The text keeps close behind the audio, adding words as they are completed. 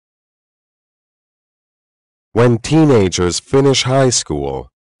When teenagers finish high school,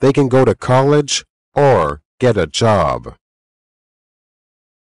 they can go to college or get a job.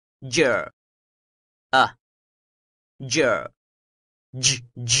 J, j, j,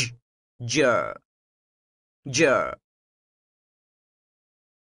 j, j, j,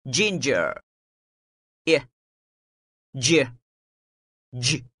 ginger, I, j,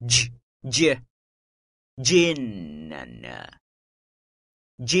 j, j, j, gin,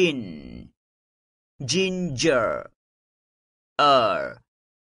 gin, ginger,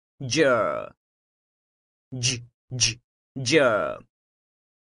 j, j, j, j,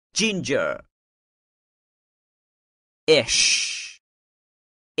 ginger, ish,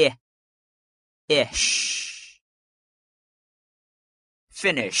 ish,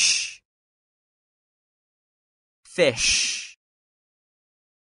 finish, fish,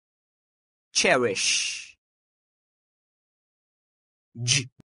 cherish, j,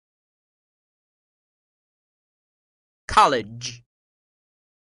 college,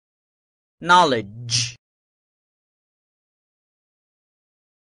 knowledge.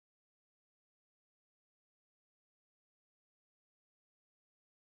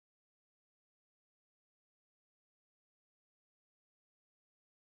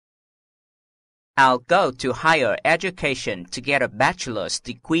 I'll go to higher education to get a bachelor's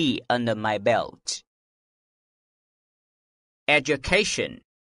degree under my belt. Education,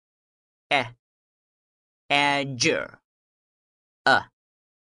 j,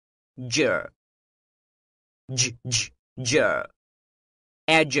 j, j, j, j,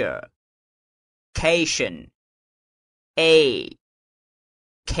 education,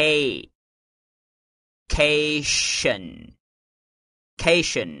 cation,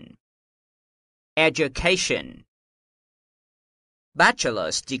 cation, education,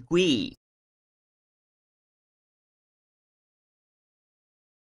 bachelor's degree.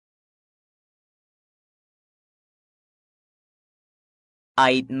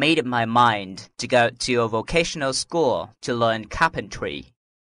 I made up my mind to go to a vocational school to learn carpentry.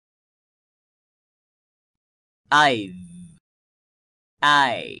 I've,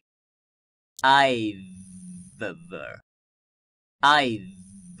 I've,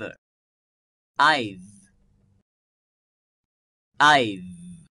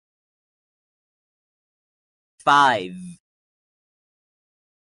 five,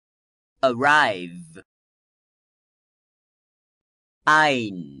 arrive,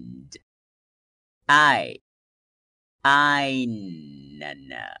 eind, ein,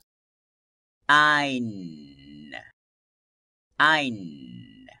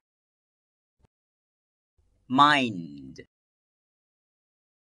 mind,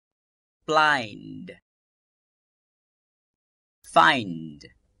 blind, find,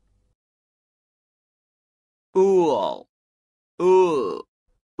 ool,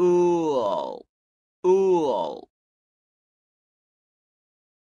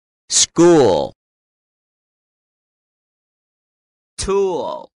 school,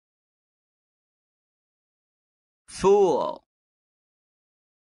 tool, fool.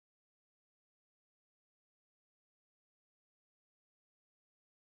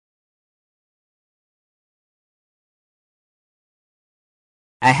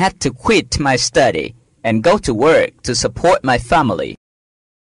 I had to quit my study and go to work to support my family.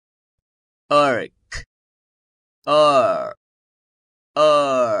 Irk, irk,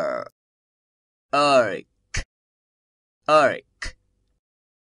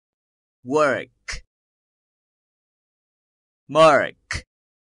 work, mark,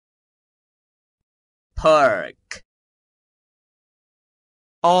 park,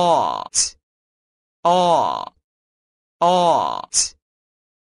 ought,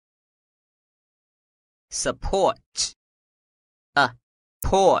 support,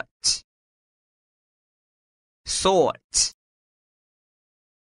 port, sort.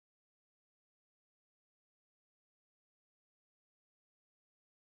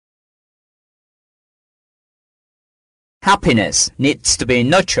 Happiness needs to be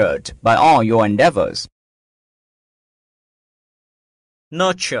nurtured by all your endeavors.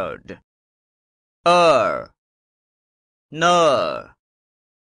 Nurtured,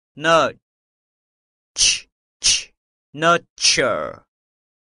 nurture,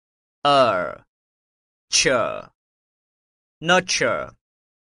 nurture, nurture,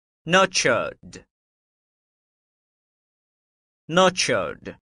 nurtured,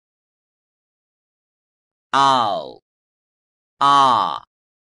 nurtured. Owl, owl,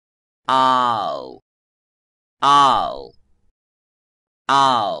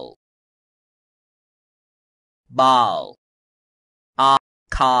 owl, bow,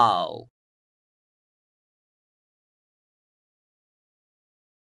 cow.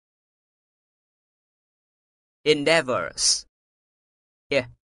 endeavors,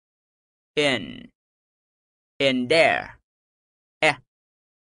 in there,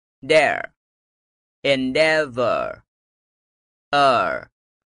 there, endeavor,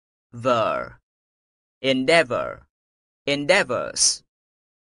 ver, endeavor, endeavors,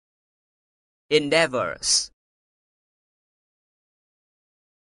 endeavors.